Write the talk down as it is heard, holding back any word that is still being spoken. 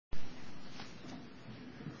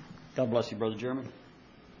God bless you, Brother Jeremy.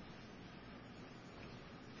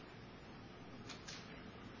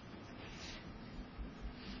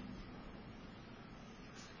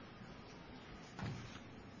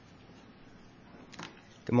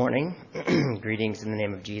 Good morning. Greetings in the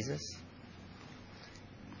name of Jesus.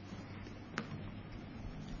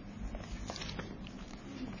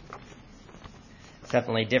 It's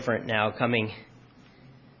definitely different now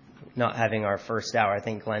not having our first hour. I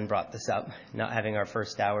think Glenn brought this up. Not having our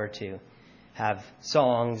first hour to have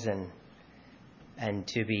songs and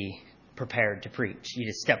to be prepared to preach. You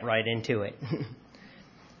just step right into it.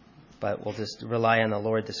 But we'll just rely on the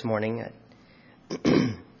Lord this morning.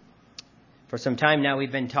 For some time now,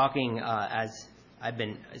 we've been talking,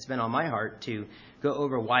 it's been on my heart to go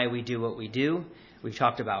over why we do what we do. We've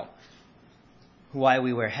talked about why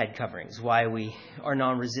we wear head coverings, why we are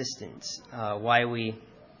non-resistant, why we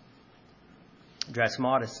dress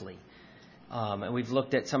modestly. And we've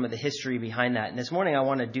looked at some of the history behind that. And this morning, I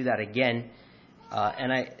want to do that again.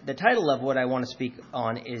 The title of what I want to speak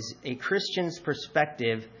on is A Christian's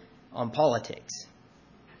Perspective on Politics.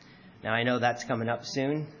 Now, I know that's coming up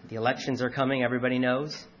soon. The elections are coming, everybody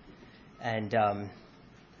knows. And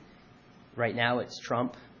right now it's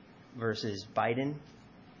Trump versus Biden.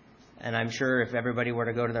 And I'm sure if everybody were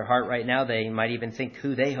to go to their heart right now, they might even think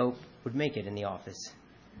who they hope would make it in the office.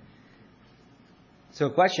 So a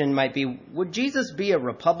question might be, would Jesus be a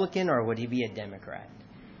Republican or would he be a Democrat?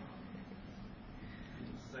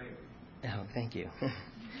 Oh, thank you.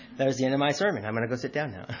 That was the end of my sermon. I'm going to go sit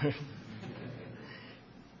down now.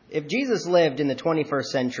 If Jesus lived in the 21st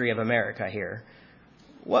century of America here,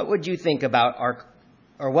 what would you think about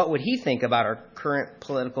what would he think about our current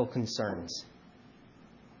political concerns?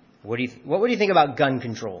 What would you think about gun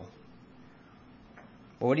control?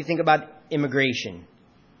 What do you think about immigration?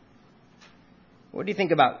 What do you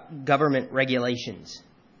think about government regulations,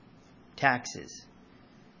 taxes,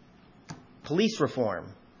 police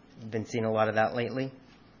reform? You've been seeing a lot of that lately.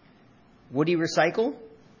 Would he recycle?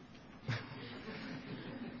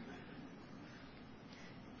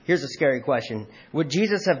 Here's a scary question. Would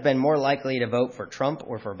Jesus have been more likely to vote for Trump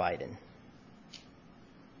or for Biden?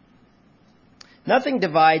 Nothing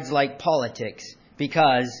divides like politics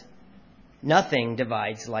because nothing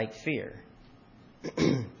divides like fear.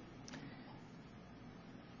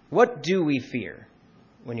 What do we fear?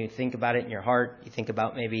 When you think about it in your heart, you think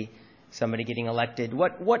about maybe somebody getting elected.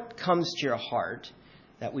 What comes to your heart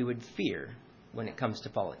that we would fear when it comes to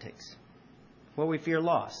politics? Well, we fear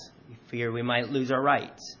loss. We fear we might lose our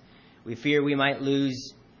rights. We fear we might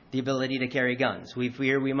lose the ability to carry guns. We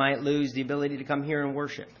fear we might lose the ability to come here and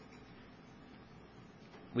worship.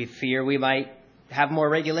 We fear we might have more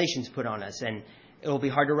regulations put on us and it will be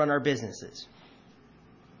hard to run our businesses.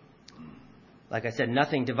 Like I said,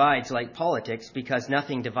 nothing divides like politics because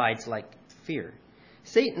nothing divides like fear.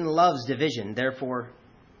 Satan loves division. Therefore,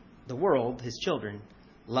 the world, his children,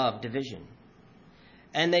 love division.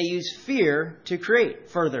 And they use fear to create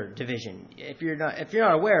further division. If you're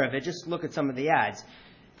not aware of it, just look at some of the ads.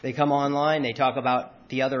 They come online, they talk about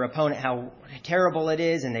the other opponent, how terrible it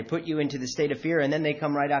is, and they put you into the state of fear, and then they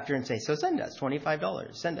come right after and say, so send us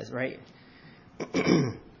 $25. Send us, right?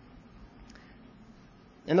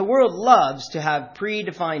 And the world loves to have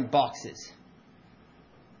predefined boxes.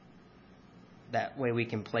 That way we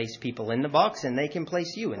can place people in the box, and they can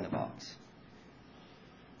place you in the box.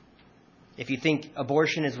 If you think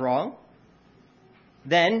abortion is wrong,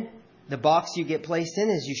 then the box you get placed in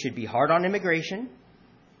is you should be hard on immigration.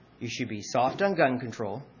 You should be soft on gun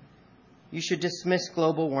control. You should dismiss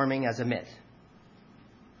global warming as a myth.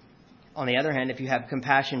 On the other hand, if you have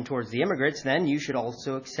compassion towards the immigrants, then you should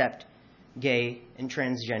also accept gay and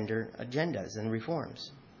transgender agendas and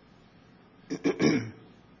reforms.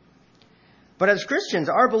 But as Christians,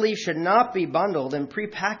 our belief should not be bundled and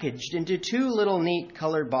prepackaged into two little neat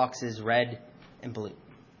colored boxes, red and blue.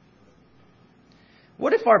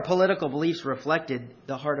 What if our political beliefs reflected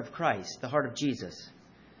the heart of Christ, the heart of Jesus,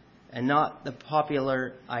 and not the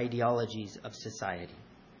popular ideologies of society?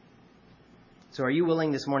 So are you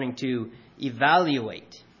willing this morning to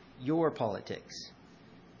evaluate your politics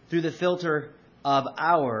through the filter of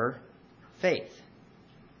our faith,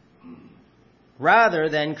 rather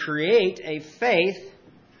than create a faith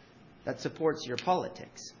that supports your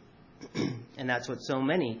politics? And that's what so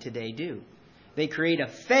many today do. They create a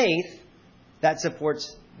faith that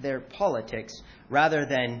supports their politics rather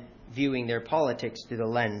than viewing their politics through the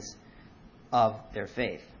lens of their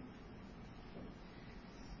faith.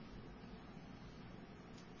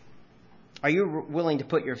 Are you willing to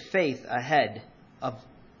put your faith ahead of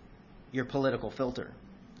your political filter?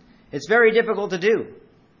 It's very difficult to do,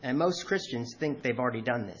 and most Christians think they've already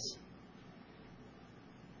done this.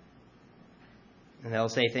 And they'll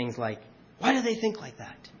say things like, why do they think like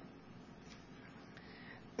that?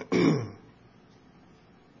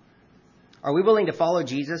 Are we willing to follow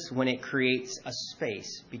Jesus when it creates a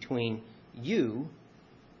space between you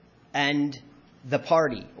and the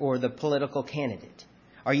party or the political candidate?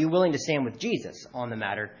 Are you willing to stand with Jesus on the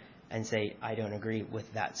matter and say, I don't agree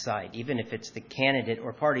with that side, even if it's the candidate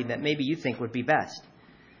or party that maybe you think would be best?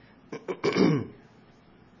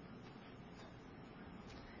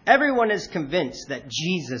 Everyone is convinced that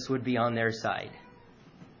Jesus would be on their side.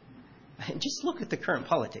 Just look at the current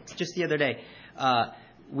politics. Just the other day,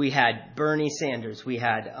 we had Bernie Sanders, we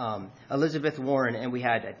had Elizabeth Warren, and we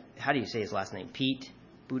had, how do you say his last name? Pete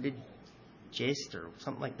Buttigieg or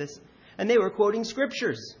something like this. And they were quoting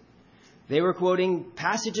scriptures. They were quoting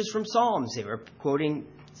passages from Psalms. They were quoting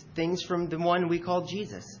things from the one we call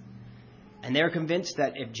Jesus. And they're convinced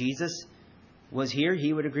that if Jesus was here,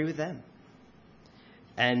 he would agree with them.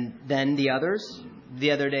 And then the others,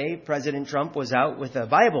 the other day, President Trump was out with a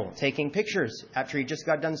Bible taking pictures after he just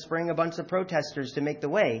got done spraying a bunch of protesters to make the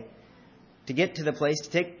way to get to the place to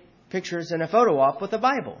take pictures and a photo op with a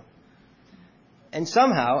Bible. And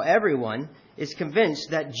somehow everyone is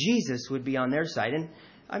convinced that Jesus would be on their side. And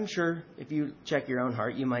I'm sure if you check your own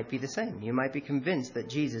heart, you might be the same. You might be convinced that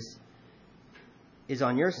Jesus is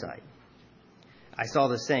on your side. I saw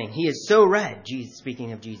this saying, he is so red, Jesus,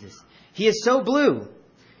 speaking of Jesus. He is so blue.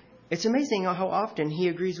 It's amazing how often he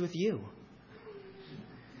agrees with you.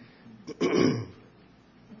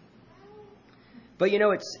 But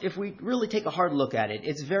if we really take a hard look at it,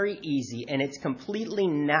 it's very easy and it's completely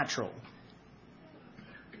natural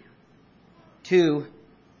to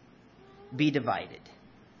be divided.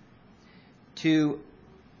 To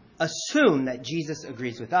assume that Jesus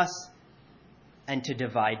agrees with us and to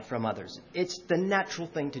divide from others. It's the natural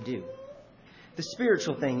thing to do. The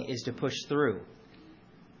spiritual thing is to push through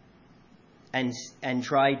and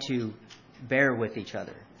try to bear with each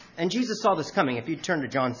other. And Jesus saw this coming. If you turn to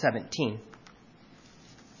John 17.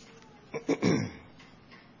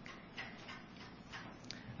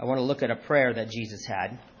 I want to look at a prayer that Jesus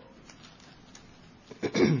had.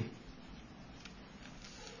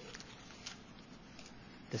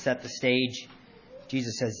 To set the stage,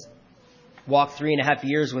 Jesus has walked 3.5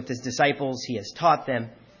 years with his disciples. He has taught them.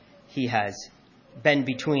 He has been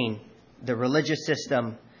between the religious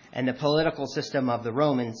system and the political system of the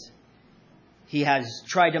Romans. He has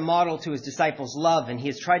tried to model to his disciples love, and he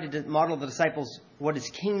has tried to model the disciples what his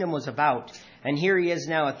kingdom was about. And here he is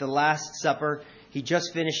now at the Last Supper. He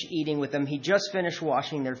just finished eating with them. He just finished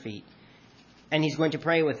washing their feet. And he's going to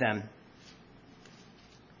pray with them.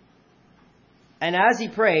 And as he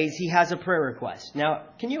prays, he has a prayer request. Now,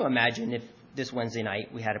 can you imagine if this Wednesday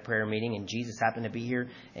night we had a prayer meeting and Jesus happened to be here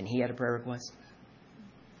and he had a prayer request?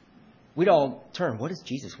 We'd all turn, what does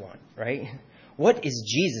Jesus want, right? What is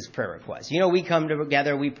Jesus' prayer request? We come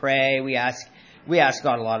together, we pray, we ask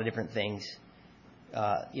God a lot of different things.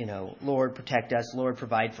 Lord, protect us, Lord,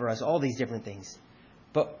 provide for us, all these different things.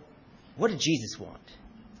 But what did Jesus want?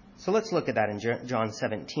 So let's look at that in John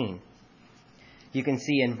 17. You can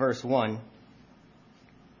see in verse 1.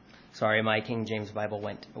 Sorry, my King James Bible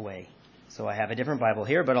went away. So I have a different Bible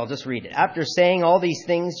here, but I'll just read it. After saying all these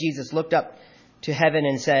things, Jesus looked up to heaven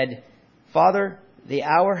and said, Father, the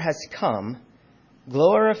hour has come.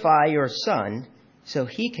 Glorify your Son, so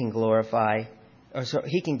he can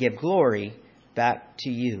give glory back to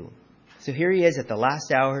you. So here he is at the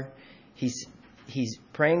last hour. He's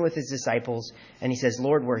praying with his disciples, and he says,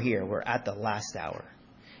 Lord, we're here. We're at the last hour.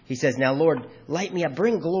 He says, now, Lord, light me up.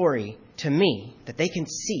 Bring glory to me, that they can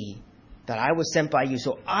see that I was sent by you,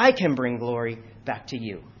 so I can bring glory back to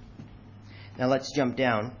you. Now let's jump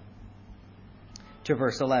down to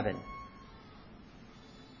verse 11.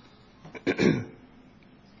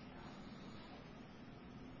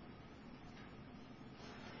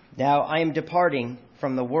 Now I am departing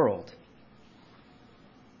from the world,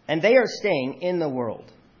 and they are staying in the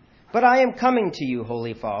world. But I am coming to you,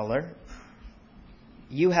 Holy Father.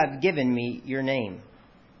 You have given me your name.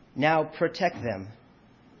 Now protect them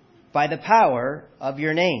by the power of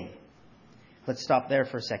your name. Let's stop there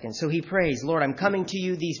for a second. So he prays, Lord, I'm coming to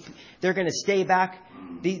you. They're going to stay back.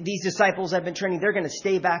 These disciples I've been training, they're going to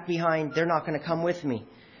stay back behind. They're not going to come with me.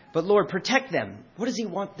 But Lord, protect them. What does he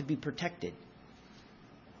want to be protected?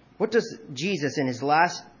 What does Jesus, in his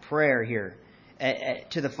last prayer here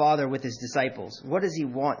to the Father with his disciples, what does he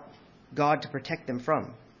want God to protect them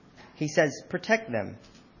from? He says, protect them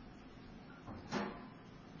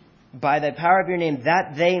by the power of your name,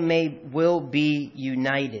 that they will be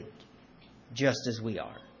united just as we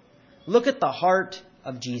are. Look at the heart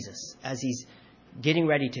of Jesus as he's getting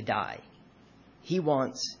ready to die. He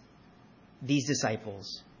wants these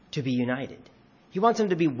disciples to be united. He wants them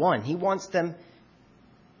to be one. He wants them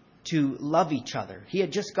to love each other. He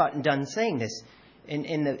had just gotten done saying this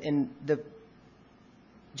in the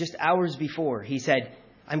just hours before. He said,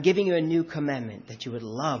 I'm giving you a new commandment, that you would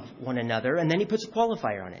love one another. And then he puts a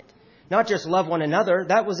qualifier on it. Not just love one another,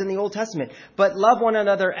 that was in the Old Testament, but love one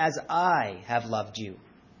another as I have loved you.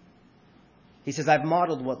 He says, I've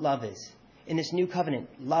modeled what love is. In this new covenant,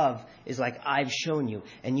 love is like I've shown you,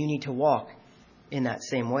 and you need to walk in that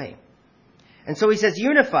same way. And so he says,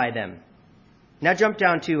 unify them. Now jump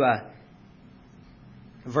down to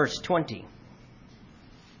verse 20.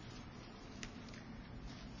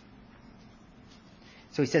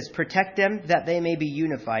 So he says, protect them that they may be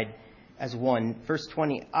unified as one. Verse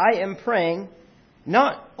 20, I am praying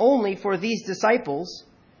not only for these disciples,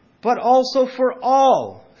 but also for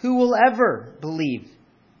all who will ever believe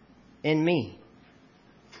in me.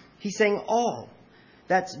 He's saying all.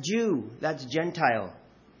 That's Jew, that's Gentile,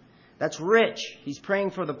 that's rich. He's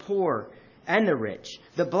praying for the poor and the rich,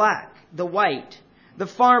 the black, the white, the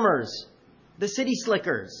farmers, the city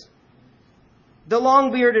slickers, the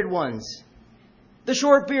long-bearded ones, the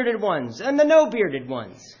short-bearded ones, and the no-bearded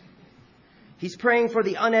ones. He's praying for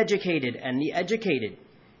the uneducated and the educated.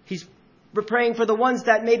 He's praying for the ones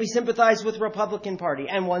that maybe sympathize with the Republican Party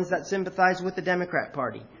and ones that sympathize with the Democrat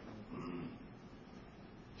Party.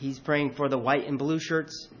 He's praying for the white and blue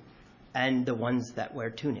shirts and the ones that wear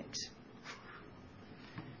tunics.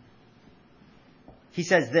 He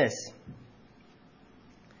says this,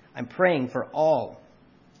 I'm praying for all,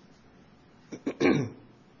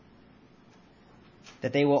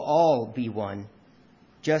 that they will all be one,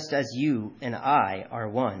 just as you and I are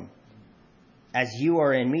one. As you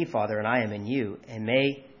are in me, Father, and I am in you, and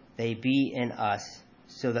may they be in us,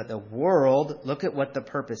 so that the world, look at what the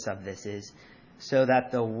purpose of this is, so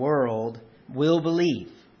that the world will believe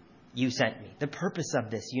you sent me. The purpose of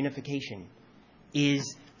this unification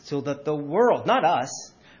is so that the world, not us,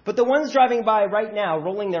 but the ones driving by right now,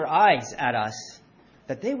 rolling their eyes at us,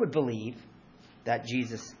 that they would believe that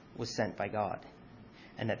Jesus was sent by God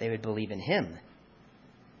and that they would believe in him.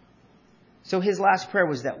 So his last prayer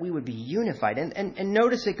was that we would be unified. And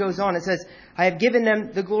notice it goes on. It says, I have given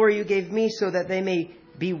them the glory you gave me so that they may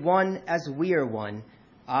be one as we are one.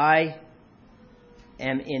 I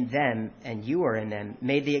am in them and you are in them.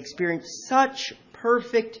 May they experience such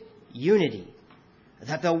perfect unity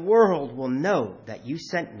that the world will know that you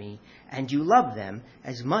sent me and you love them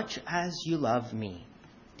as much as you love me.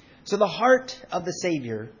 So the heart of the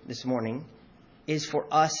Savior this morning is for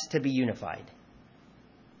us to be unified.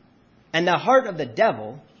 And the heart of the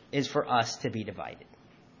devil is for us to be divided.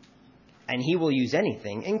 And he will use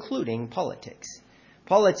anything, including politics.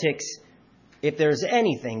 Politics, if there's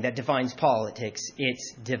anything that defines politics,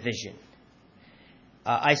 it's division.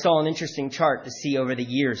 I saw an interesting chart to see over the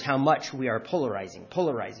years how much we are polarizing,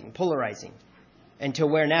 until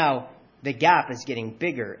where now the gap is getting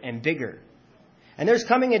bigger and bigger. And there's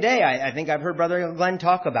coming a day, I think I've heard Brother Glenn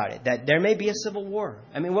talk about it, that there may be a civil war.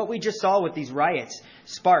 I mean, what we just saw with these riots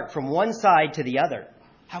sparked from one side to the other,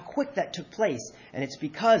 how quick that took place. And it's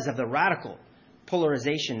because of the radical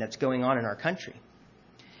polarization that's going on in our country.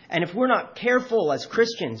 And if we're not careful as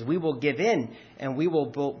Christians, we will give in and we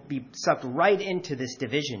will be sucked right into this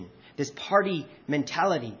division, this party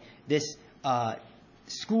mentality, this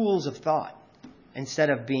schools of thought, instead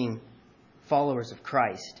of being followers of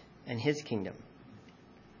Christ and his kingdom.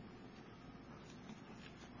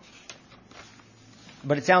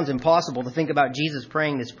 But it sounds impossible to think about Jesus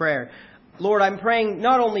praying this prayer. Lord, I'm praying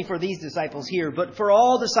not only for these disciples here, but for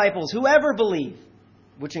all disciples who ever believe,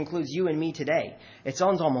 which includes you and me today. It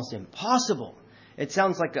sounds almost impossible. It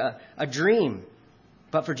sounds like a dream.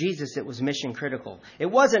 But for Jesus, it was mission critical. It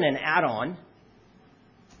wasn't an add-on.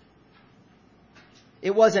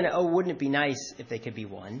 It wasn't, oh, wouldn't it be nice if they could be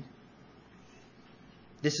one?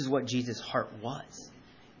 This is what Jesus' heart was.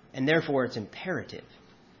 And therefore, it's imperative.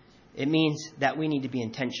 It means that we need to be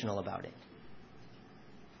intentional about it.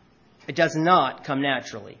 It does not come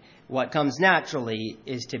naturally. What comes naturally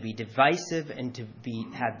is to be divisive and to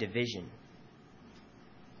have division.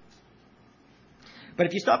 But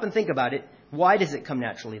if you stop and think about it, why does it come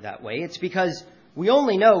naturally that way? It's because we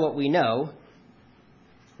only know what we know,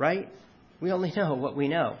 right? We only know what we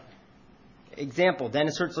know. Example,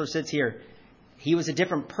 Dennis Hertzler sits here. He was a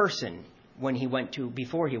different person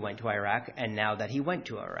before he went to Iraq and now that he went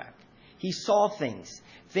to Iraq. He saw things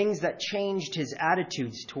that changed his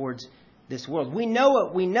attitudes towards this world. We know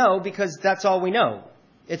what we know because that's all we know.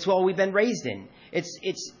 It's what we've been raised in.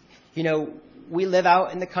 We live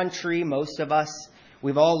out in the country, most of us.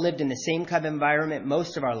 We've all lived in the same kind of environment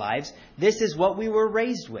most of our lives. This is what we were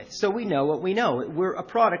raised with. So we know what we know. We're a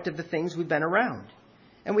product of the things we've been around.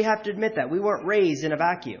 And we have to admit that. We weren't raised in a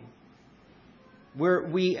vacuum.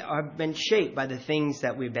 We have been shaped by the things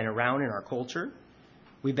that we've been around in our culture.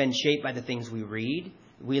 We've been shaped by the things we read,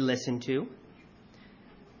 we listen to,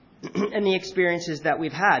 and the experiences that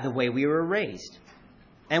we've had, the way we were raised.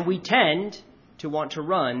 And we tend to want to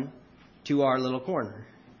run to our little corner.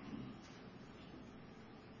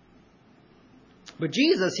 But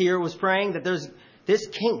Jesus here was praying that there's this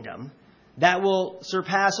kingdom that will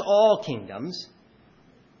surpass all kingdoms.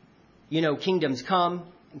 You know, kingdoms come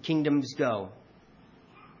and kingdoms go.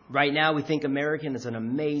 Right now we think America is an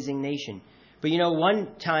amazing nation. But you know,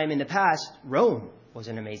 one time in the past, Rome was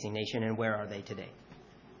an amazing nation, and where are they today?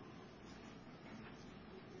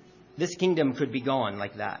 This kingdom could be gone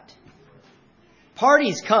like that.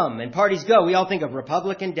 Parties come and parties go. We all think of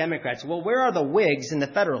Republican, Democrats. Well, where are the Whigs and the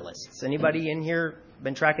Federalists? Anybody in here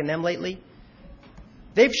been tracking them lately?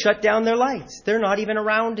 They've shut down their lights. They're not even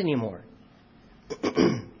around anymore.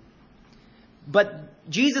 But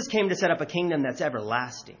Jesus came to set up a kingdom that's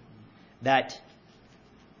everlasting, that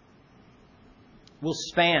will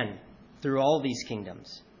span through all these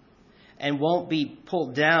kingdoms and won't be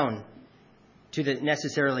pulled down to the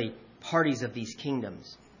necessarily parties of these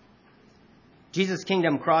kingdoms. Jesus'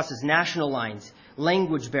 kingdom crosses national lines,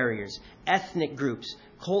 language barriers, ethnic groups,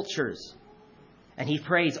 cultures. And he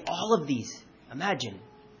prays all of these. Imagine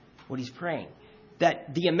what he's praying.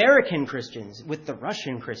 That the American Christians, with the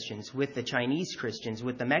Russian Christians, with the Chinese Christians,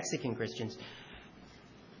 with the Mexican Christians,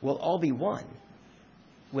 will all be one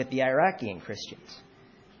with the Iraqi Christians.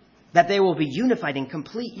 That they will be unified in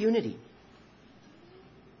complete unity.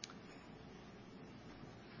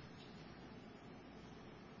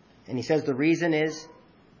 And he says the reason is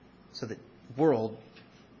so that the world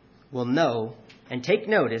will know and take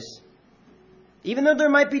notice, even though there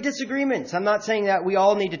might be disagreements. I'm not saying that we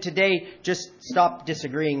all need to today just stop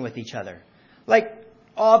disagreeing with each other. Like,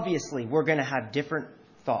 obviously, we're going to have different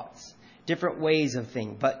thoughts, different ways of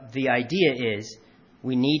thinking. But the idea is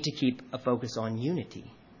we need to keep a focus on unity.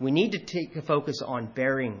 We need to take a focus on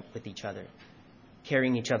bearing with each other,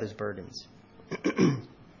 carrying each other's burdens.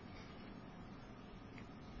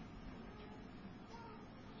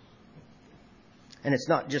 And it's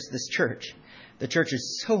not just this church. The church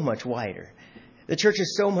is so much wider. The church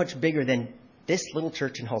is so much bigger than this little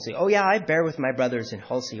church in Halsey. Oh yeah, I bear with my brothers in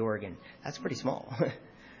Halsey, Oregon. That's pretty small.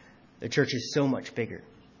 The church is so much bigger.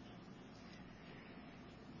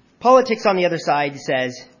 Politics on the other side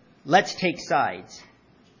says, let's take sides.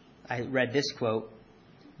 I read this quote.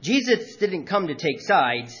 Jesus didn't come to take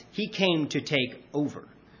sides. He came to take over.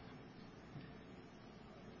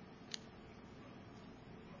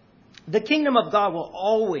 The kingdom of God will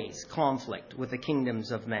always conflict with the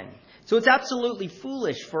kingdoms of men. So it's absolutely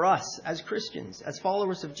foolish for us as Christians, as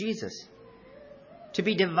followers of Jesus, to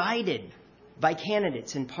be divided by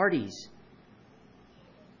candidates and parties.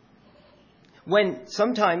 When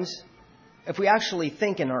sometimes, if we actually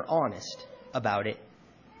think and are honest about it,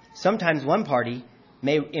 sometimes one party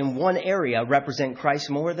may in one area represent Christ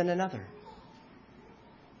more than another.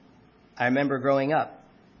 I remember growing up,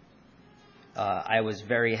 I was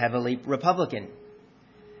very heavily Republican.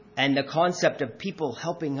 And the concept of people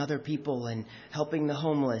helping other people and helping the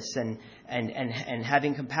homeless and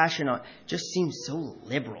having compassion on just seemed so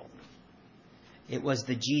liberal. It was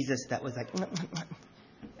the Jesus that was like,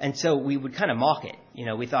 and so we would kind of mock it. You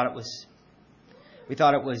know, we thought it was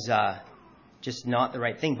just not the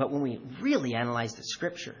right thing. But when we really analyze the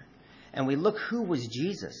scripture and we look who was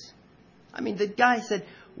Jesus, I mean, the guy said,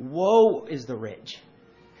 "Woe is the rich."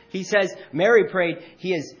 He says, Mary prayed,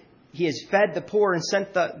 he has fed the poor and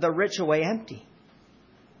sent the rich away empty.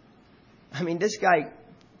 I mean, this guy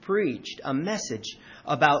preached a message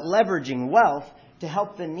about leveraging wealth to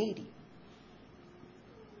help the needy,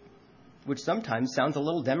 which sometimes sounds a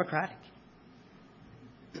little democratic.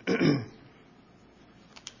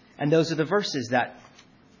 And those are the verses that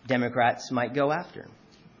Democrats might go after.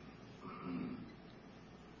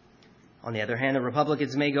 On the other hand, the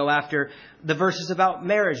Republicans may go after the verses about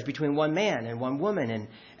marriage between one man and one woman,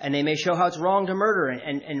 and they may show how it's wrong to murder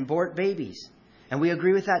and abort babies. And we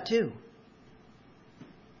agree with that too.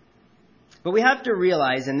 But we have to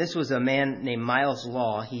realize, and this was a man named Miles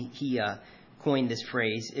Law, he coined this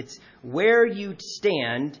phrase, it's where you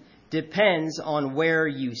stand depends on where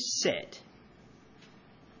you sit.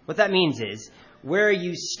 What that means is, where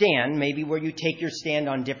you stand, maybe where you take your stand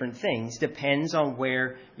on different things, depends on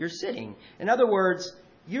where you're sitting. In other words,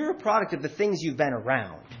 you're a product of the things you've been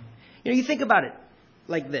around. You know, you think about it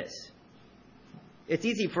like this. It's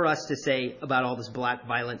easy for us to say about all this black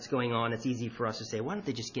violence going on, it's easy for us to say, why don't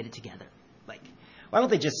they just get it together? Like, why don't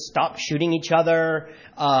they just stop shooting each other,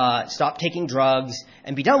 stop taking drugs,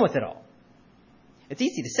 and be done with it all? It's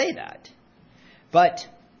easy to say that. But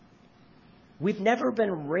we've never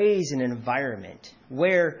been raised in an environment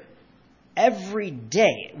where every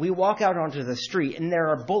day we walk out onto the street and there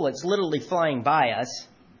are bullets literally flying by us.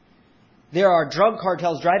 There are drug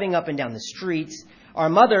cartels driving up and down the streets. Our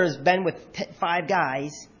mother's been with 5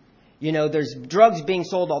 guys. There's drugs being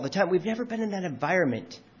sold all the time. We've never been in that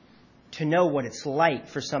environment to know what it's like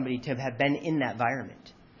for somebody to have been in that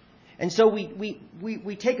environment. And so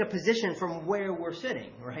we take a position from where we're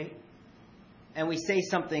sitting, right? And we say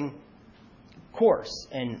something coarse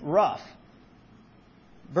and rough.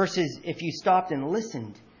 Versus if you stopped and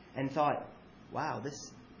listened and thought, wow,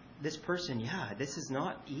 this person, this is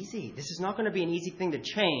not easy. This is not going to be an easy thing to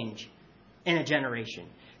change in a generation.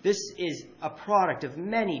 This is a product of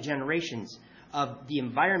many generations of the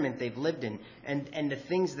environment they've lived in and the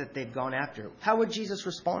things that they've gone after. How would Jesus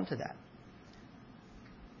respond to that?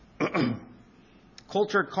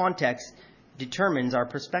 Culture context determines our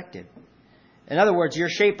perspective. In other words, you're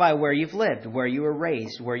shaped by where you've lived, where you were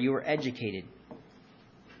raised, where you were educated,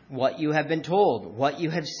 what you have been told, what you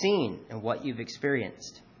have seen, and what you've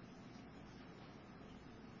experienced.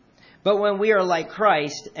 But when we are like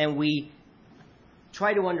Christ and we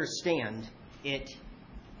try to understand it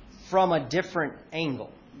from a different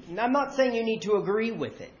angle, and I'm not saying you need to agree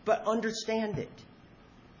with it, but understand it.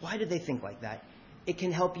 Why do they think like that? It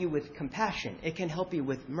can help you with compassion. It can help you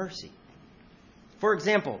with mercy. For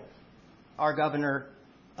example, our governor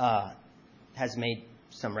has made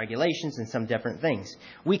some regulations and some different things.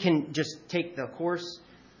 We can just take the coarse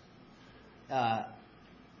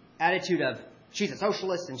attitude of she's a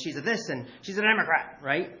socialist and she's a this and she's a Democrat,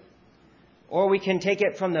 right? Or we can take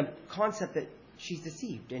it from the concept that she's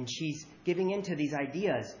deceived and she's giving into these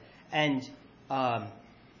ideas and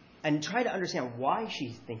try to understand why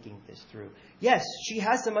she's thinking this through. Yes, she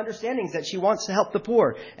has some understandings that she wants to help the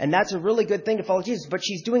poor, and that's a really good thing to follow Jesus, but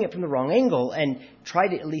she's doing it from the wrong angle, and try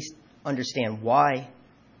to at least understand why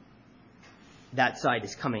that side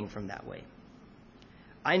is coming from that way.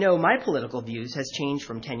 I know my political views has changed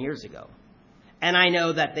from 10 years ago, and I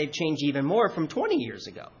know that they've changed even more from 20 years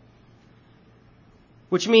ago,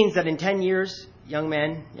 which means that in 10 years, young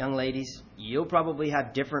men, young ladies, you'll probably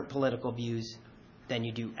have different political views than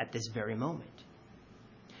you do at this very moment.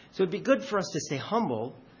 So it'd be good for us to stay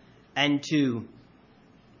humble and to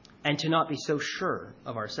not be so sure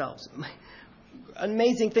of ourselves.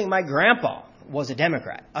 Amazing thing, my grandpa was a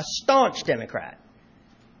Democrat, a staunch Democrat.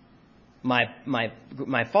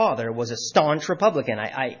 My father was a staunch Republican.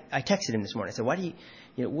 I texted him this morning. I said, "Why do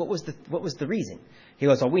you what was the reason?" He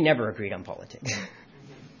goes, "Oh, we never agreed on politics."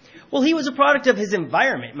 Well, he was a product of his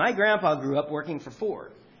environment. My grandpa grew up working for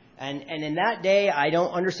Ford. And in that day, I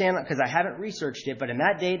don't understand because I haven't researched it, but in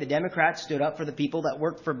that day, the Democrats stood up for the people that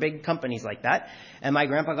worked for big companies like that. And my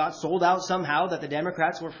grandpa got sold out somehow that the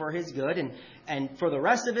Democrats were for his good. And for the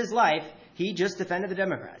rest of his life, he just defended the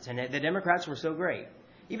Democrats. And the Democrats were so great.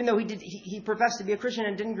 Even though he professed to be a Christian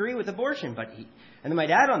and didn't agree with abortion. And then my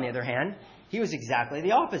dad, on the other hand, he was exactly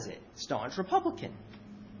the opposite, staunch Republican.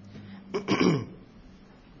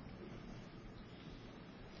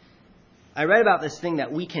 I read about this thing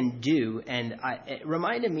that we can do, and it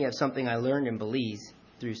reminded me of something I learned in Belize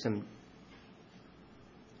through some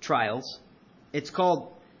trials. It's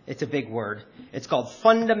a big word. It's called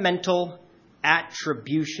fundamental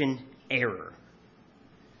attribution error.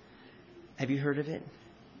 Have you heard of it?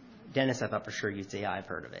 Dennis, I thought for sure you'd say, yeah, I've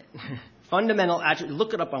heard of it. Fundamental attribution.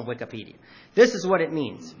 Look it up on Wikipedia. This is what it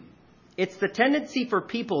means. It's the tendency for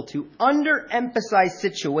people to underemphasize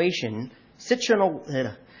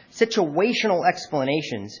situational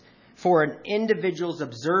explanations for an individual's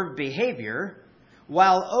observed behavior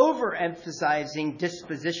while overemphasizing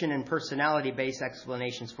disposition and personality-based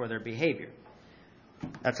explanations for their behavior.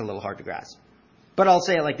 That's a little hard to grasp. But I'll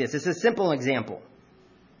say it like this. It's a simple example.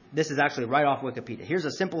 This is actually right off Wikipedia. Here's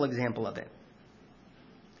a simple example of it.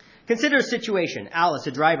 Consider a situation. Alice,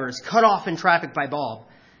 a driver, is cut off in traffic by Bob.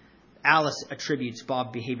 Alice attributes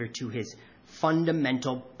Bob's behavior to his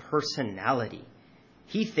fundamental personality.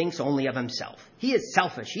 He thinks only of himself. He is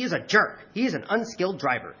selfish. He is a jerk. He is an unskilled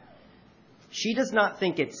driver. She does not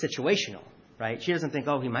think it's situational, right? She doesn't think,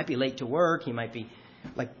 oh, he might be late to work. He might be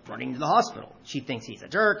like running to the hospital. She thinks he's a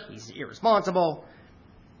jerk. He's irresponsible.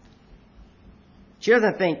 She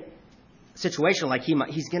doesn't think situational like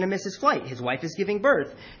he's going to miss his flight. His wife is giving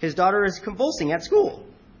birth. His daughter is convulsing at school.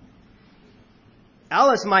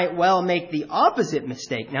 Alice might well make the opposite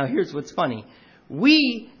mistake. Now, here's what's funny.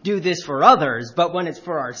 We do this for others, but when it's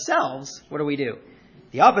for ourselves, what do?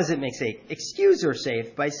 The opposite makes a excuse her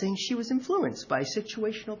safe by saying she was influenced by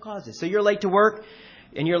situational causes. So you're late to work,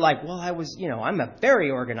 and you're like, well, I'm a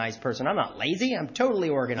very organized person. I'm not lazy. I'm totally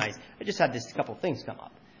organized. I just had this couple things come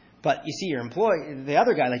up. But you see your employee, the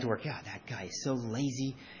other guy late to work, yeah, that guy is so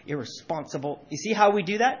lazy, irresponsible. You see how we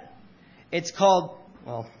do that? It's called,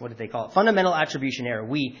 well, what did they call it? Fundamental attribution error.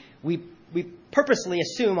 We purposely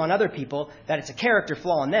assume on other people that it's a character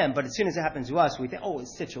flaw in them, but as soon as it happens to us, we think, oh,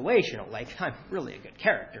 it's situational. Like, I'm really a good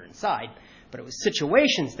character inside, but it was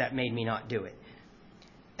situations that made me not do it.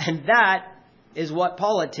 And that is what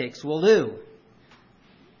politics will do.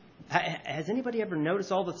 Has anybody ever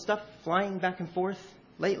noticed all the stuff flying back and forth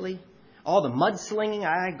lately? All the mudslinging?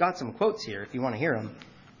 I got some quotes here if you want to hear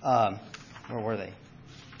them. Where were they?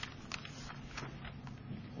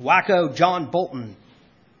 Wacko John Bolton.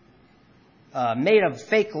 Made of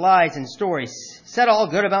fake lies and stories, said all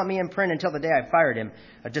good about me in print until the day I fired him.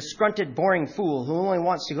 A disgruntled, boring fool who only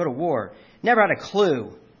wants to go to war. Never had a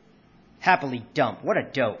clue. Happily dumped. What a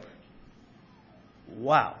dope.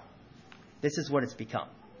 Wow. This is what it's become.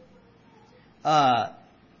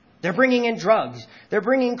 They're bringing in drugs. They're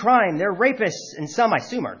bringing crime. They're rapists. And some, I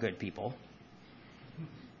assume, are good people.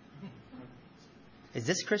 Is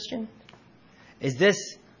this Christian? Is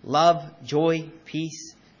this love, joy,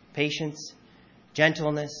 peace, patience,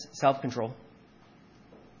 gentleness, self-control?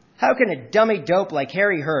 How can a dummy dope like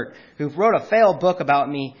Harry Hurt, who wrote a failed book about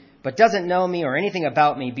me but doesn't know me or anything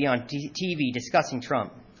about me, be on TV discussing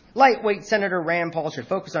Trump? Lightweight Senator Rand Paul should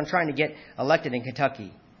focus on trying to get elected in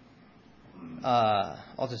Kentucky.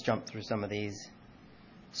 I'll just jump through some of these.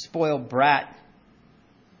 Spoiled brat.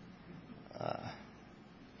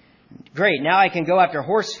 Great, now I can go after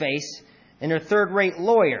Horseface and her third-rate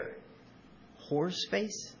lawyer.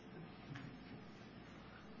 Horseface?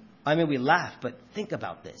 I mean, we laugh, but think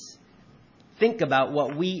about this. Think about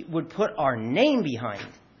what we would put our name behind.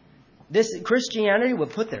 This Christianity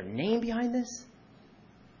would put their name behind this?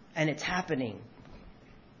 And it's happening.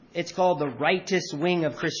 It's called the rightist wing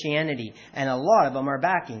of Christianity, and a lot of them are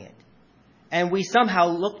backing it. And we somehow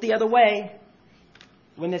look the other way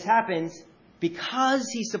when this happens because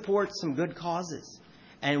he supports some good causes.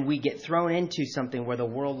 And we get thrown into something where the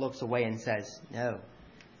world looks away and says, no,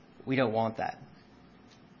 we don't want that.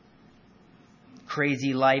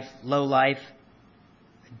 Crazy life, low life,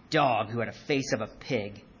 a dog who had a face of a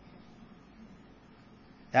pig.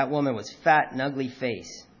 That woman was fat and ugly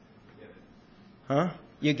face. Huh?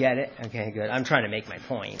 You get it? Okay, good. I'm trying to make my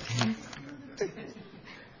point.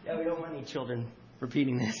 Yeah, we don't want any children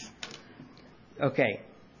repeating this. Okay.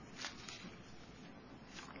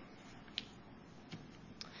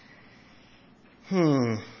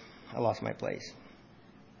 I lost my place.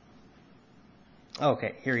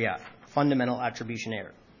 Okay, here we are. Fundamental attribution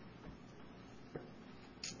error.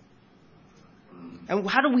 And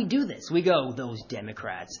how do we do this? We go, those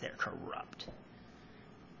Democrats, they're corrupt.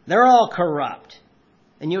 They're all corrupt.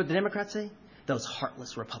 And you know what the Democrats say? Those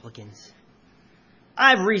heartless Republicans.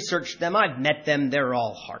 I've researched them. I've met them. They're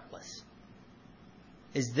all heartless.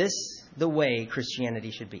 Is this the way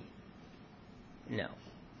Christianity should be? No.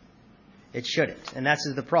 It shouldn't. And that's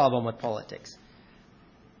the problem with politics.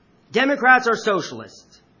 Democrats are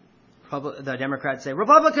socialists. The Democrats say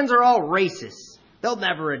Republicans are all racist. They'll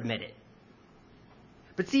never admit it.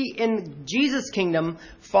 But see, in Jesus' kingdom,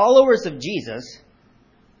 followers of Jesus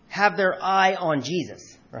have their eye on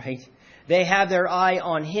Jesus, right? They have their eye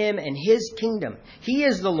on him and his kingdom. He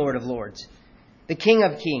is the Lord of Lords, the King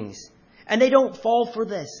of Kings. And they don't fall for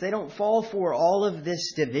this. They don't fall for all of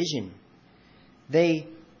this division. They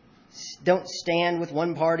don't stand with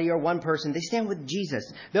one party or one person. They stand with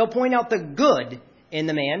Jesus. They'll point out the good in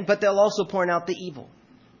the man, but they'll also point out the evil.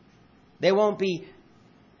 They won't be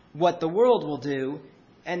what the world will do,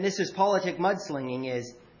 and this is politic mudslinging,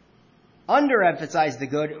 is underemphasize the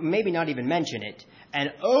good, maybe not even mention it,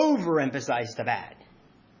 and overemphasize the bad.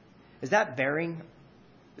 Is that bearing?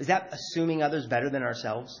 Is that assuming others better than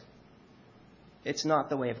ourselves? It's not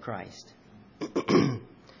the way of Christ.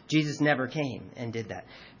 Jesus never came and did that.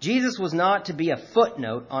 Jesus was not to be a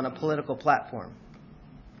footnote on a political platform.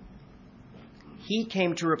 He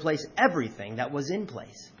came to replace everything that was in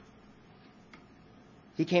place.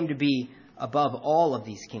 He came to be above all of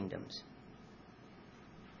these kingdoms.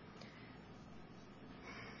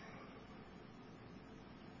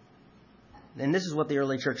 And this is what the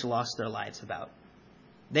early church lost their lives about.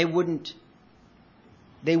 They wouldn't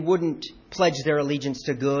pledge their allegiance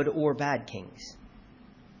to good or bad kings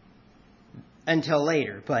until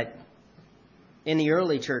later. But in the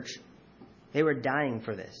early church, they were dying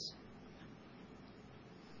for this.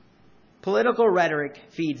 Political rhetoric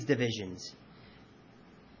feeds divisions.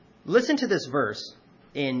 Listen to this verse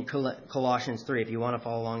in Colossians 3. If you want to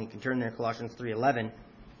follow along, you can turn there, Colossians 3:11.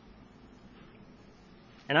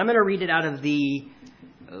 And I'm going to read it out of the,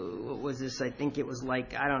 what was this? I think it was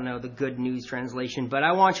the Good News translation. But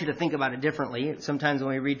I want you to think about it differently. Sometimes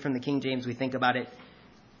when we read from the King James, we think about it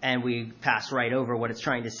and we pass right over what it's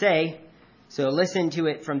trying to say. So listen to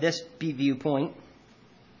it from this viewpoint.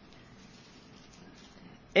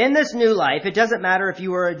 In this new life, it doesn't matter if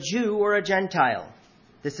you are a Jew or a Gentile.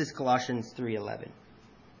 This is Colossians 3:11.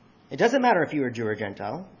 It doesn't matter if you're a Jew or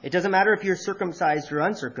Gentile. It doesn't matter if you're circumcised or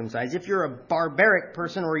uncircumcised. If you're a barbaric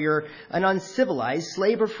person or you're an uncivilized,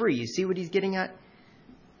 slave or free. You see what he's getting at?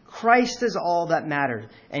 Christ is all that matters,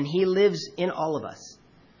 and he lives in all of us.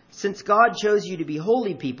 Since God chose you to be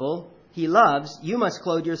holy people he loves, you must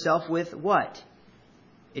clothe yourself with what?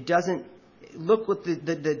 It doesn't... Look what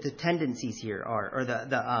the tendencies here are,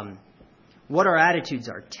 or what our attitudes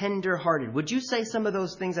are. Tender-hearted. Would you say some of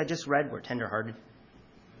those things I just read were tender-hearted?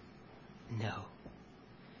 No.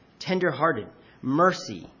 Tender-hearted.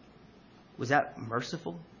 Mercy. Was that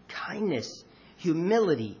merciful? Kindness.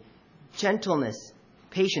 Humility. Gentleness.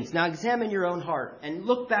 Patience. Now examine your own heart and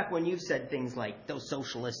look back when you've said things like those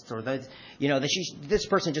socialists or those, this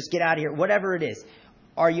person just get out of here. Whatever it is.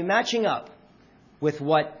 Are you matching up with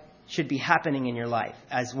what should be happening in your life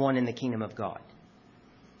as one in the kingdom of God?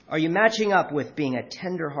 Are you matching up with being a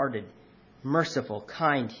tender-hearted, merciful,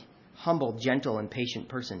 kind, humble, gentle, and patient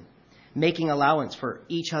person, making allowance for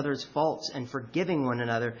each other's faults and forgiving one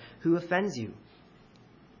another who offends you?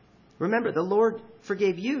 Remember, the Lord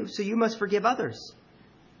forgave you, so you must forgive others.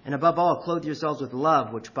 And above all, clothe yourselves with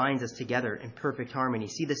love, which binds us together in perfect harmony.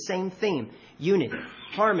 See the same theme, unity,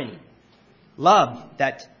 harmony, love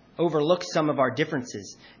that overlooks some of our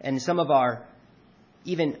differences and some of our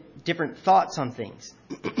even different thoughts on things.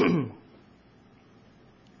 And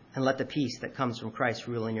let the peace that comes from Christ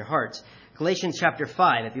rule in your hearts. Galatians chapter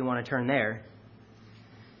 5, if you want to turn there.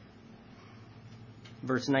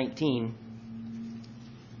 Verse 19.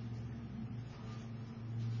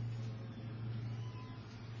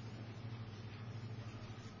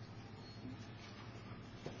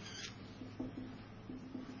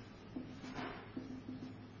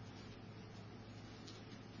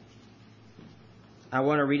 I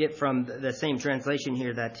want to read it from the same translation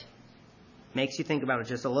here that makes you think about it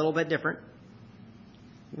just a little bit different.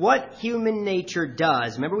 What human nature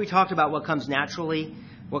does, remember we talked about what comes naturally?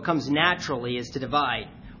 What comes naturally is to divide.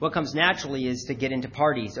 What comes naturally is to get into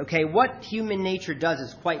parties. Okay, what human nature does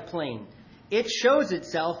is quite plain. It shows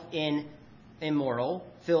itself in immoral,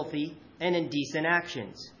 filthy, and indecent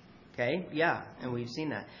actions. Okay, yeah, and we've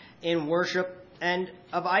seen that. In worship and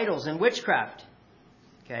of idols and witchcraft.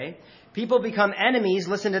 Okay, people become enemies.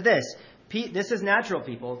 Listen to this. This is natural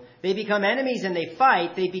people. They become enemies and they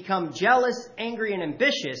fight. They become jealous, angry, and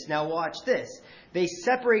ambitious. Now watch this. They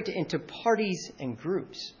separate into parties and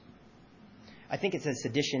groups. I think it says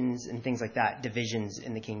seditions and things like that, divisions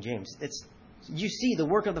in the King James. You see, the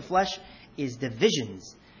work of the flesh is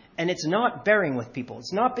divisions. And it's not bearing with people.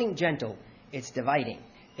 It's not being gentle. It's dividing.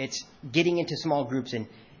 It's getting into small groups. And,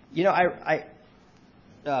 I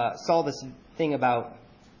saw this thing about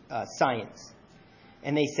science.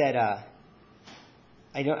 And they said,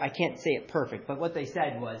 I can't say it perfect, but what they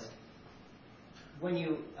said was, when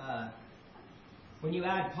you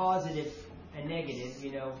add positive and negative,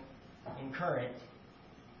 in current,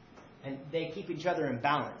 and they keep each other in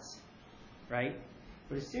balance, right?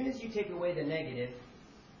 But as soon as you take away the negative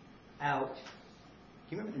out, do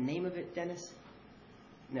you remember the name of it, Dennis?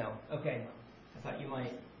 No. Okay. I thought you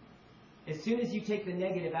might. As soon as you take the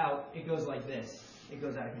negative out, it goes like this. It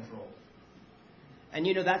goes out of control. And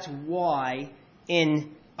that's why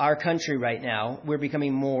in our country right now, we're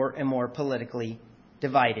becoming more and more politically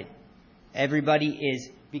divided. Everybody is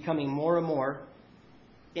becoming more and more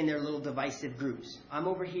in their little divisive groups. I'm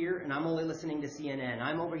over here and I'm only listening to CNN.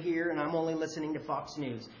 I'm over here and I'm only listening to Fox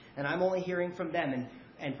News. And I'm only hearing from them.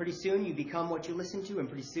 And pretty soon you become what you listen to. And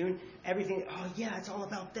pretty soon everything, it's all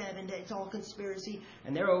about them. And it's all conspiracy.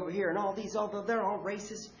 And they're over here and they're all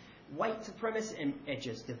racist, white supremacists. And it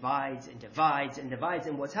just divides and divides and divides.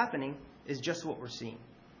 And what's happening is just what we're seeing.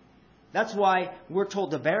 That's why we're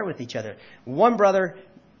told to bear with each other. One brother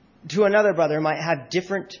to another brother might have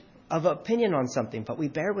different of opinion on something, but we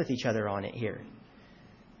bear with each other on it here.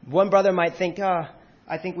 One brother might think, I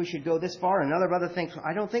think we should go this far. Another brother thinks,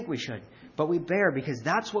 I don't think we should. But we bear because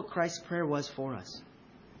that's what Christ's prayer was for us.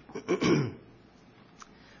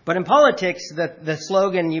 But in politics, the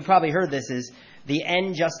slogan, you probably heard this, is the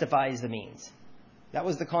end justifies the means. That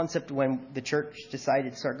was the concept when the church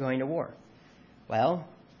decided to start going to war. Well,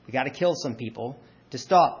 We got to kill some people to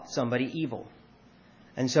stop somebody evil.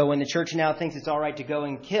 And so when the church now thinks it's all right to go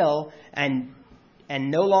and kill and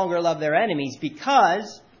no longer love their enemies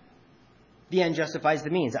because the end justifies the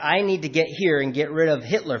means. I need to get here and get rid of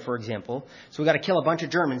Hitler, for example. So we've got to kill a bunch of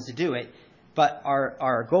Germans to do it. But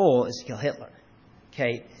our goal is to kill Hitler.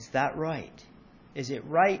 Okay, is that right? Is it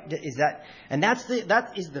right?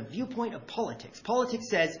 That is the viewpoint of politics. Politics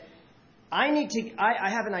says, I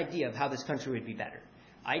have an idea of how this country would be better.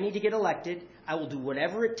 I need to get elected. I will do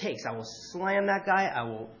whatever it takes. I will slam that guy. I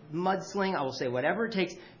will mudsling. I will say whatever it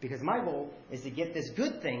takes because my goal is to get this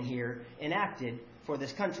good thing here enacted for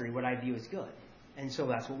this country, what I view as good. And so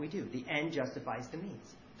that's what we do. The end justifies the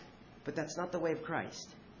means. But that's not the way of Christ.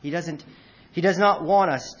 He does not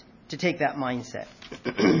want us to take that mindset.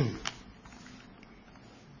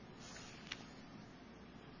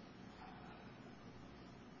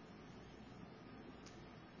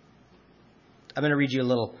 I'm going to read you a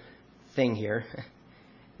little thing here.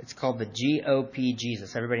 It's called the GOP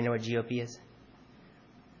Jesus. Everybody know what GOP is?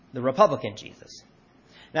 The Republican Jesus.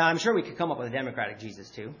 Now, I'm sure we could come up with a Democratic Jesus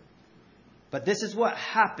too. But this is what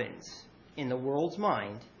happens in the world's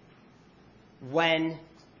mind when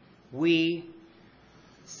we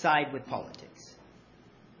side with politics.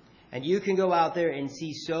 And you can go out there and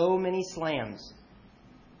see so many slams.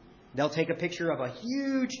 They'll take a picture of a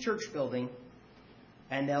huge church building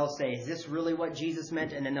and they'll say, is this really what Jesus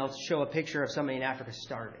meant? And then they'll show a picture of somebody in Africa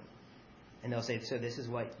starving. And they'll say, so this is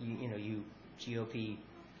what you GOP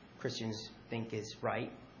Christians think is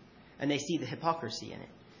right. And they see the hypocrisy in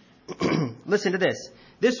it. Listen to this.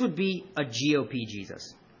 This would be a GOP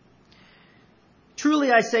Jesus.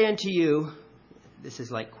 Truly I say unto you, this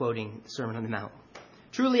is like quoting Sermon on the Mount.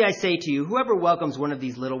 Truly I say to you, whoever welcomes one of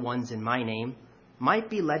these little ones in my name might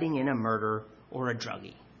be letting in a murderer or a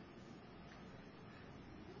druggie.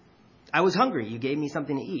 I was hungry, you gave me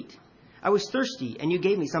something to eat. I was thirsty, and you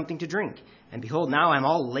gave me something to drink. And behold, now I'm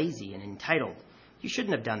all lazy and entitled. You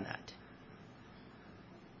shouldn't have done that.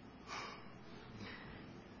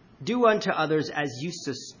 Do unto others as you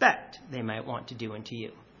suspect they might want to do unto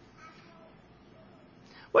you.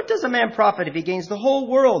 What does a man profit if he gains the whole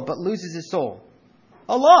world but loses his soul?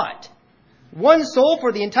 A lot. One soul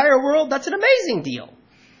for the entire world? That's an amazing deal.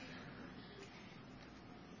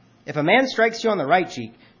 If a man strikes you on the right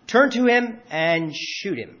cheek, turn to him and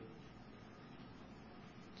shoot him.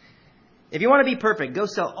 If you want to be perfect, go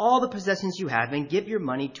sell all the possessions you have and give your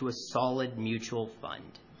money to a solid mutual fund.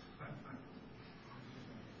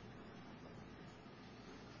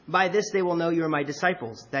 By this they will know you are my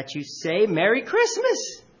disciples, that you say Merry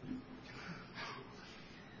Christmas.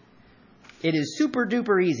 It is super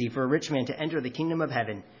duper easy for a rich man to enter the kingdom of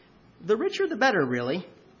heaven. The richer the better, really.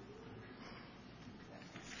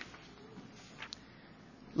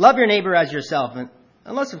 Love your neighbor as yourself,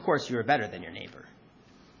 unless, of course, you are better than your neighbor.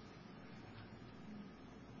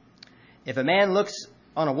 If a man looks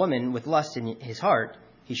on a woman with lust in his heart,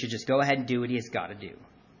 he should just go ahead and do what he has got to do.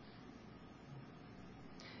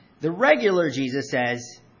 The regular Jesus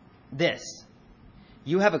says this: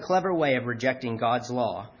 you have a clever way of rejecting God's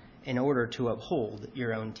law in order to uphold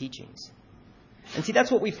your own teachings. And see,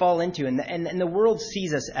 that's what we fall into, and the world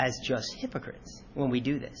sees us as just hypocrites when we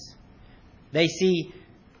do this. They see,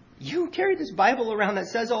 you carry this Bible around that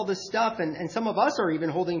says all this stuff, and some of us are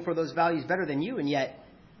even holding for those values better than you, and yet,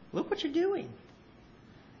 look what you're doing.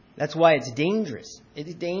 That's why it's dangerous. It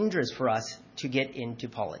is dangerous for us to get into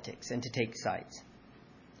politics and to take sides.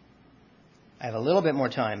 I have a little bit more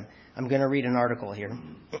time. I'm going to read an article here.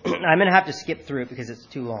 I'm going to have to skip through it because it's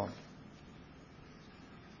too long.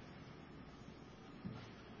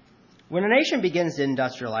 When a nation begins to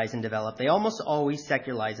industrialize and develop, they almost always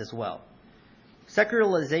secularize as well.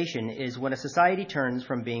 Secularization is when a society turns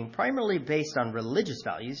from being primarily based on religious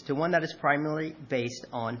values to one that is primarily based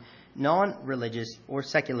on non-religious or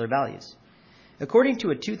secular values. According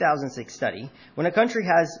to a 2006 study, when a country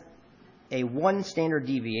has a 1 standard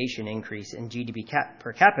deviation increase in GDP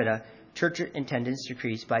per capita, church attendance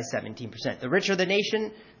decreased by 17%. The richer the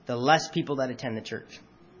nation, the less people that attend the church.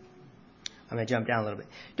 I'm going to jump down a little bit.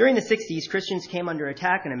 During the 60s, Christians came under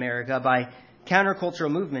attack in America by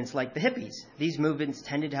countercultural movements like the hippies. These movements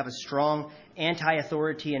tended to have a strong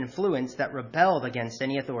anti-authority influence that rebelled against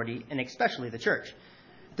any authority, and especially the church.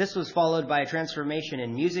 This was followed by a transformation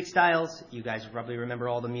in music styles. You guys probably remember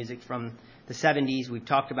all the music from the 70s. We've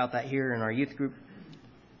talked about that here in our youth group.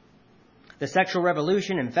 The sexual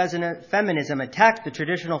revolution and feminism attacked the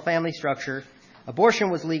traditional family structure. Abortion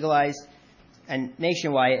was legalized and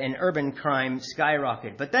nationwide, and urban crime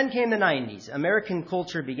skyrocketed. But then came the 90s. American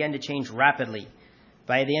culture began to change rapidly.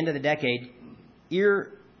 By the end of the decade,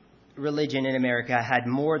 religion in America had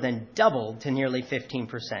more than doubled to nearly 15%.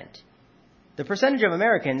 The percentage of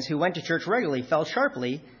Americans who went to church regularly fell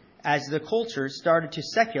sharply as the culture started to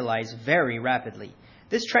secularize very rapidly.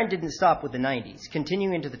 This trend didn't stop with the 90s.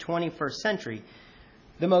 Continuing into the 21st century,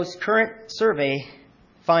 the most current survey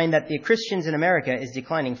find that the Christians in America is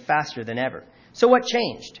declining faster than ever. So what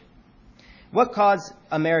changed? What caused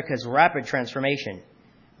America's rapid transformation?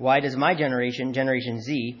 Why does my generation, Generation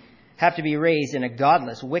Z, have to be raised in a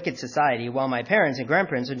godless, wicked society while my parents and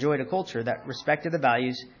grandparents enjoyed a culture that respected the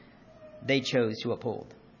values they chose to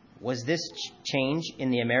uphold? Was this change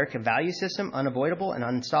in the American value system unavoidable and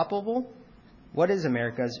unstoppable? What is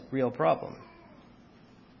America's real problem?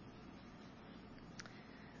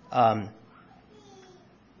 I'll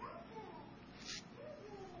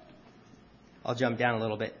jump down a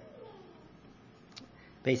little bit.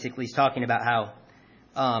 Basically, he's talking about how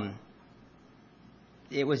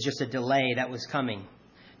it was just a delay that was coming.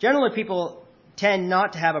 Generally, people tend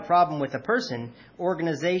not to have a problem with a person,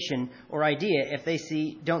 organization, or idea if they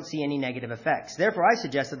don't see any negative effects. Therefore, I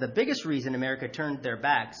suggest that the biggest reason America turned their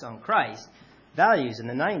backs on Christ values in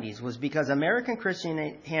the 90s was because American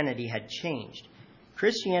Christianity had changed.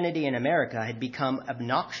 Christianity in America had become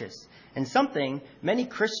obnoxious and something many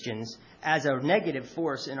Christians as a negative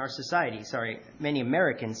force in our society. Many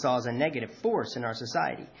Americans saw as a negative force in our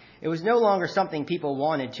society. It was no longer something people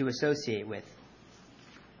wanted to associate with.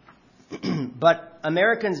 But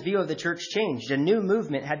Americans' view of the church changed. A new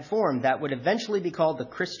movement had formed that would eventually be called the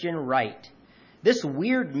Christian right. This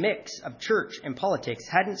weird mix of church and politics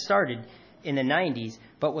hadn't started in the 90s,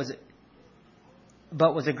 but was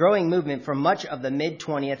a growing movement for much of the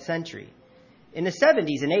mid-20th century. In the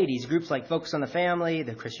 70s and 80s, groups like Focus on the Family,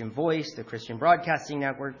 the Christian Voice, the Christian Broadcasting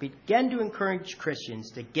Network began to encourage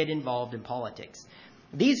Christians to get involved in politics.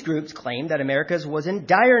 These groups claimed that America was in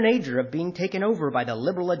dire danger of being taken over by the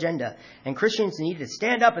liberal agenda, and Christians needed to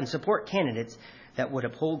stand up and support candidates that would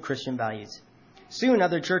uphold Christian values. Soon,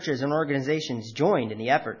 other churches and organizations joined in the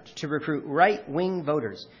effort to recruit right-wing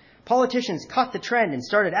voters. Politicians caught the trend and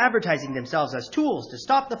started advertising themselves as tools to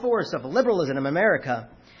stop the force of liberalism in America.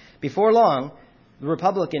 Before long, the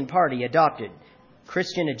Republican Party adopted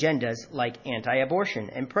Christian agendas like anti-abortion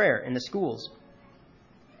and prayer in the schools.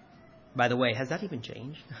 By the way, has that even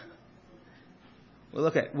changed? Well,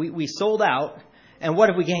 look at we sold out, and what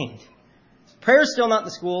have we gained? Prayer is still not in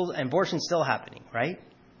the schools, and abortion's still happening, right?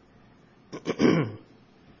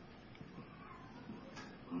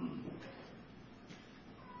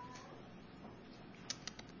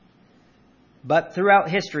 But throughout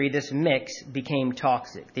history, this mix became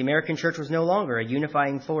toxic. The American church was no longer a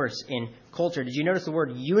unifying force in culture. Did you notice the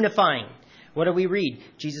word unifying? What do we read?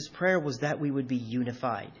 Jesus' prayer was that we would be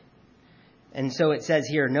unified. And so it says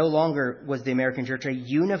here, no longer was the American church a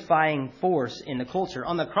unifying force in the culture.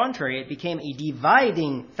 On the contrary, it became a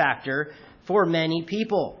dividing factor for many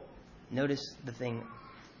people. Notice the thing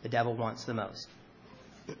the devil wants the most.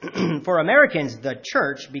 For Americans, the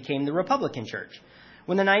church became the Republican church.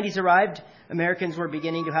 When the 90s arrived, Americans were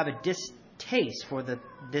beginning to have a distaste for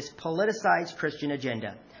this politicized Christian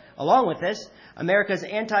agenda. Along with this, America's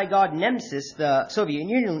anti-God nemesis, the Soviet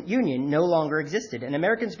Union, no longer existed, and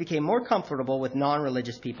Americans became more comfortable with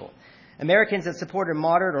non-religious people. Americans that supported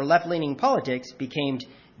moderate or left-leaning politics became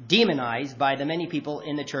demonized by the many people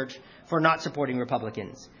in the church for not supporting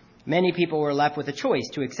Republicans. Many people were left with a choice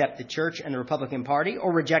to accept the church and the Republican Party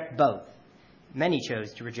or reject both. Many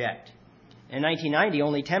chose to reject. In 1990,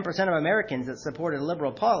 only 10% of Americans that supported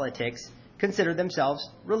liberal politics considered themselves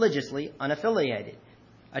religiously unaffiliated.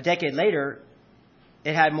 A decade later,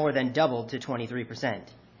 it had more than doubled to 23%.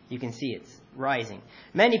 You can see it's rising.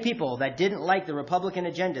 Many people that didn't like the Republican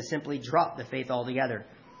agenda simply dropped the faith altogether.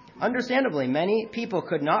 Understandably, many people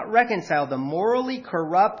could not reconcile the morally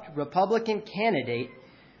corrupt Republican candidate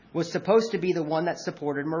was supposed to be the one that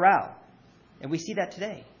supported morale. And we see that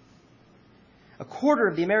today. A quarter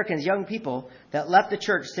of the Americans' young people that left the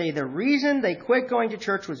church say the reason they quit going to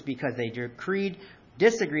church was because they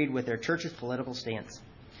disagreed with their church's political stance.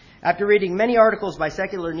 After reading many articles by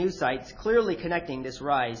secular news sites clearly connecting this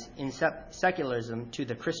rise in secularism to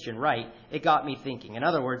the Christian right, it got me thinking. In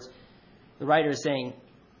other words, the writer is saying,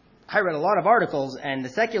 I read a lot of articles, and the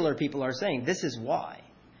secular people are saying this is why.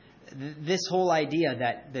 This whole idea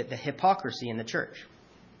that the hypocrisy in the church.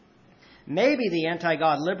 Maybe the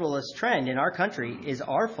anti-God liberalist trend in our country is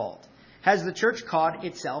our fault. Has the church caught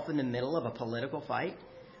itself in the middle of a political fight,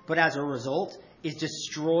 but as a result is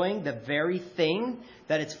destroying the very thing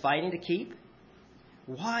that it's fighting to keep?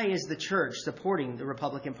 Why is the church supporting the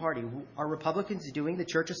Republican Party? Are Republicans doing the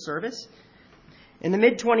church a service? In the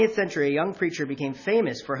mid-20th century, a young preacher became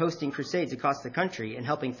famous for hosting crusades across the country and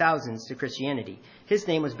helping thousands to Christianity. His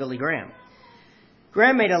name was Billy Graham.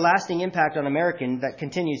 Graham made a lasting impact on Americans that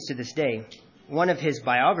continues to this day. One of his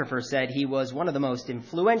biographers said he was one of the most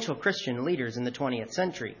influential Christian leaders in the 20th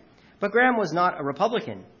century. But Graham was not a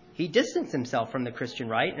Republican. He distanced himself from the Christian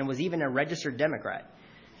right and was even a registered Democrat.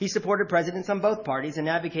 He supported presidents on both parties and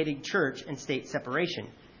advocated church and state separation.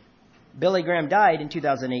 Billy Graham died in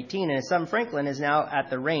 2018, and his son Franklin is now at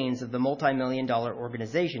the reins of the multi-million-dollar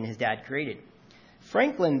organization his dad created.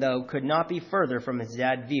 Franklin, though, could not be further from his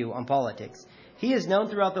dad's view on politics. He is known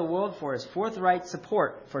throughout the world for his forthright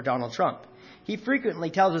support for Donald Trump. He frequently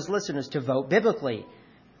tells his listeners to vote biblically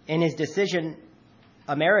in his Decision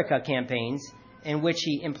America campaigns, in which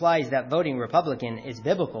he implies that voting Republican is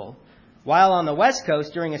biblical. While on the West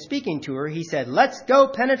Coast during a speaking tour, he said, "Let's go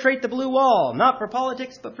penetrate the blue wall, not for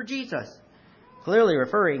politics, but for Jesus," clearly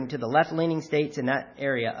referring to the left-leaning states in that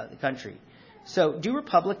area of the country. So, do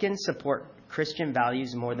Republicans support Christian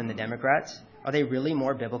values more than the Democrats? Are they really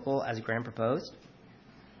more biblical, as Graham proposed?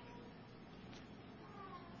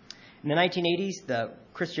 In the 1980s, the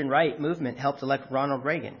Christian right movement helped elect Ronald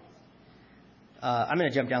Reagan. I'm going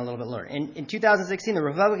to jump down a little bit lower. In 2016, the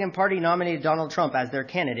Republican Party nominated Donald Trump as their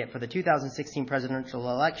candidate for the 2016 presidential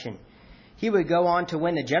election. He would go on to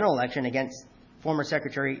win the general election against former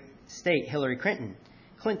Secretary of State Hillary Clinton.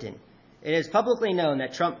 It is publicly known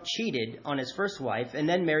that Trump cheated on his first wife and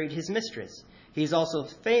then married his mistress. He's also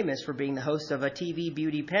famous for being the host of a TV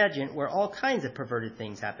beauty pageant where all kinds of perverted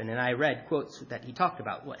things happen. And I read quotes that he talked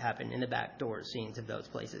about what happened in the backdoor scenes of those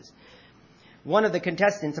places. One of the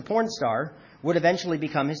contestants, a porn star, would eventually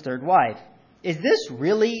become his third wife. Is this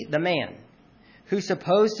really the man who's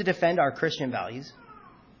supposed to defend our Christian values?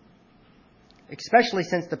 Especially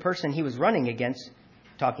since the person he was running against,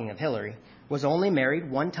 talking of Hillary, was only married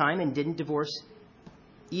one time and didn't divorce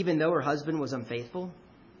even though her husband was unfaithful?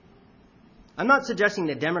 I'm not suggesting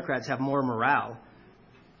that Democrats have more morale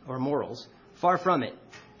or morals. Far from it.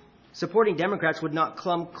 Supporting Democrats would not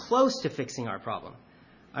come close to fixing our problem.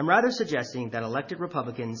 I'm rather suggesting that elected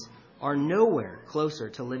Republicans are nowhere closer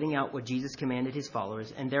to living out what Jesus commanded his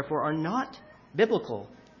followers and therefore are not biblical,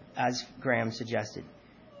 as Graham suggested.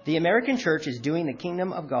 The American church is doing the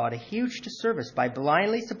kingdom of God a huge disservice by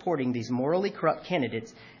blindly supporting these morally corrupt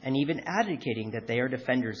candidates and even advocating that they are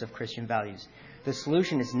defenders of Christian values. The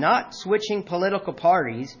solution is not switching political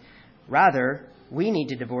parties. Rather, we need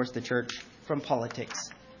to divorce the church from politics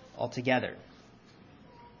altogether.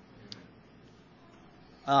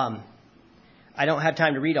 I don't have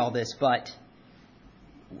time to read all this, but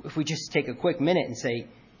if we just take a quick minute and say,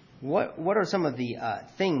 what are some of the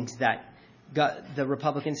things that the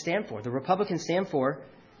Republicans stand for? The Republicans stand for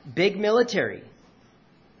big military,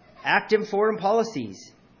 active foreign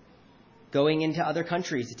policies, going into other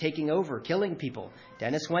countries, taking over, killing people.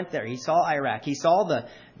 Dennis went there. He saw Iraq. He saw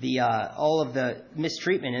all of the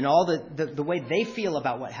mistreatment and all the way they feel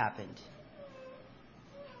about what happened.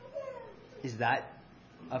 Is that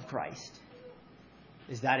of Christ?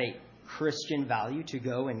 Is that a Christian value to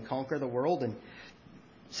go and conquer the world and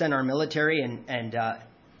send our military and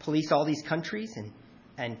police all these countries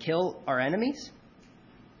and kill our enemies?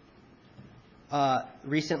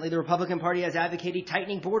 Recently, the Republican Party has advocated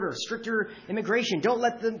tightening borders, stricter immigration. Don't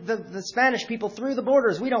let the Spanish people through the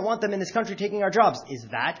borders. We don't want them in this country taking our jobs. Is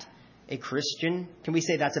that a Christian? Can we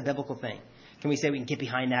say that's a biblical thing? Can we say we can get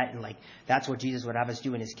behind that and that's what Jesus would have us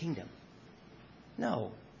do in his kingdom?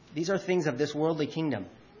 No. These are things of this worldly kingdom.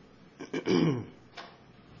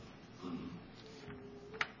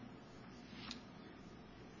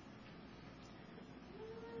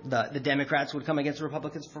 The Democrats would come against the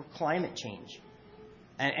Republicans for climate change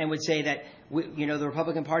and would say that, the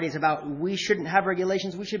Republican Party is about we shouldn't have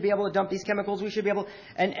regulations. We should be able to dump these chemicals. We should be able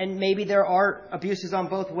and maybe there are abuses on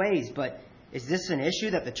both ways. But is this an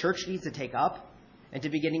issue that the church needs to take up and to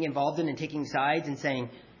be getting involved in and taking sides and saying,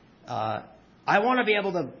 I want to be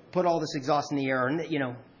able to put all this exhaust in the air?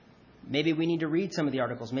 And, maybe we need to read some of the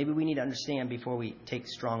articles. Maybe we need to understand before we take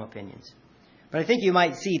strong opinions. But I think you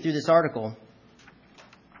might see through this article,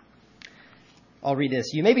 I'll read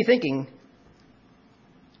this. You may be thinking,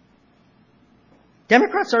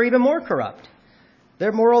 Democrats are even more corrupt.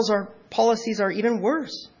 Their morals or policies are even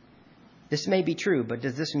worse. This may be true, but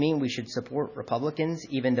does this mean we should support Republicans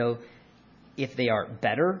even though if they are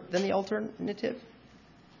better than the alternative?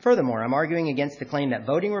 Furthermore, I'm arguing against the claim that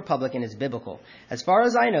voting Republican is biblical. As far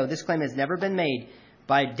as I know, this claim has never been made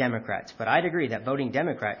by Democrats, but I'd agree that voting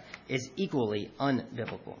Democrat is equally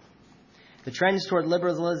unbiblical. The trends toward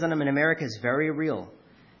liberalism in America is very real.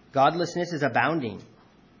 Godlessness is abounding,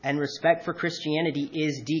 and respect for Christianity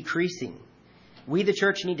is decreasing. We, the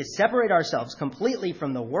church, need to separate ourselves completely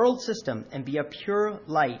from the world system and be a pure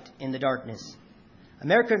light in the darkness.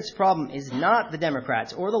 America's problem is not the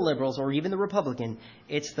Democrats or the liberals or even the Republican.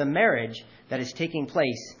 It's the marriage that is taking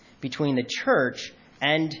place between the church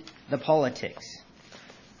and the politics.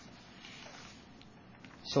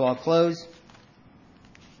 So I'll close.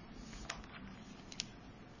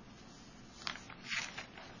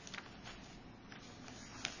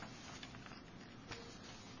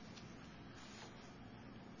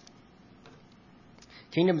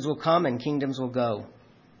 Kingdoms will come and kingdoms will go.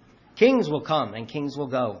 Kings will come and kings will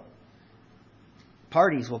go.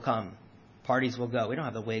 Parties will come. Parties will go. We don't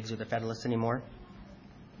have the Whigs or the Federalists anymore.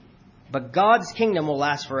 But God's kingdom will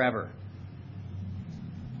last forever.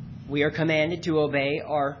 We are commanded to obey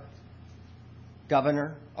our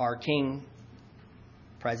governor, our king,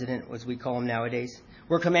 president, as we call him nowadays.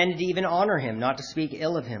 We're commanded to even honor him, not to speak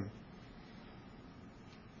ill of him.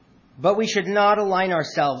 But we should not align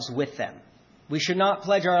ourselves with them. We should not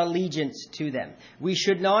pledge our allegiance to them. We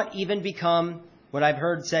should not even become, what I've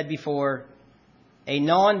heard said before, a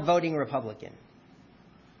non-voting Republican.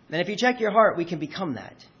 And if you check your heart, we can become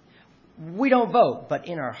that. We don't vote, but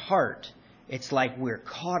in our heart, it's like we're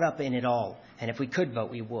caught up in it all. And if we could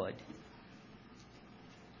vote, we would.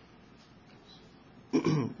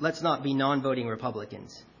 Let's not be non-voting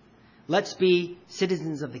Republicans. Let's be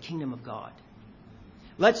citizens of the kingdom of God.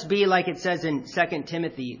 Let's be like it says in 2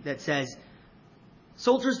 Timothy that says,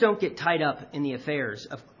 soldiers don't get tied up in the affairs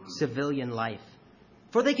of civilian life,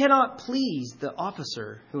 for they cannot please the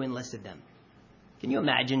officer who enlisted them. Can you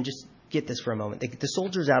imagine? Just get this for a moment. The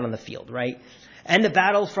soldier's out on the field, right? And the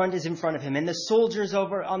battlefront is in front of him. And the soldiers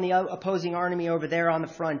over on the opposing army over there on the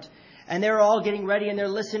front. And they're all getting ready and they're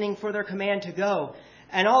listening for their command to go.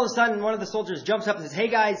 And all of a sudden, one of the soldiers jumps up and says, "Hey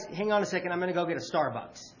guys, hang on a second. I'm going to go get a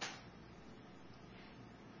Starbucks."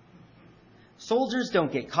 Soldiers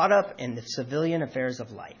don't get caught up in the civilian affairs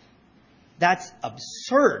of life. That's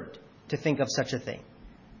absurd to think of such a thing.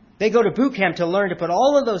 They go to boot camp to learn to put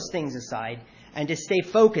all of those things aside and to stay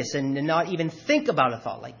focused and to not even think about a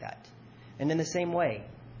thought like that. And in the same way,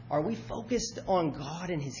 are we focused on God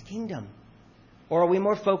and His kingdom? Or are we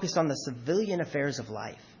more focused on the civilian affairs of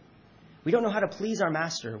life? We don't know how to please our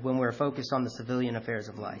master when we're focused on the civilian affairs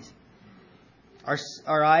of life.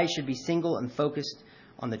 Our eyes should be single and focused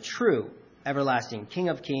on the true, everlasting King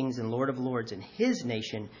of Kings and Lord of Lords and His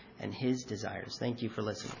nation and His desires. Thank you for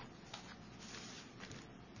listening.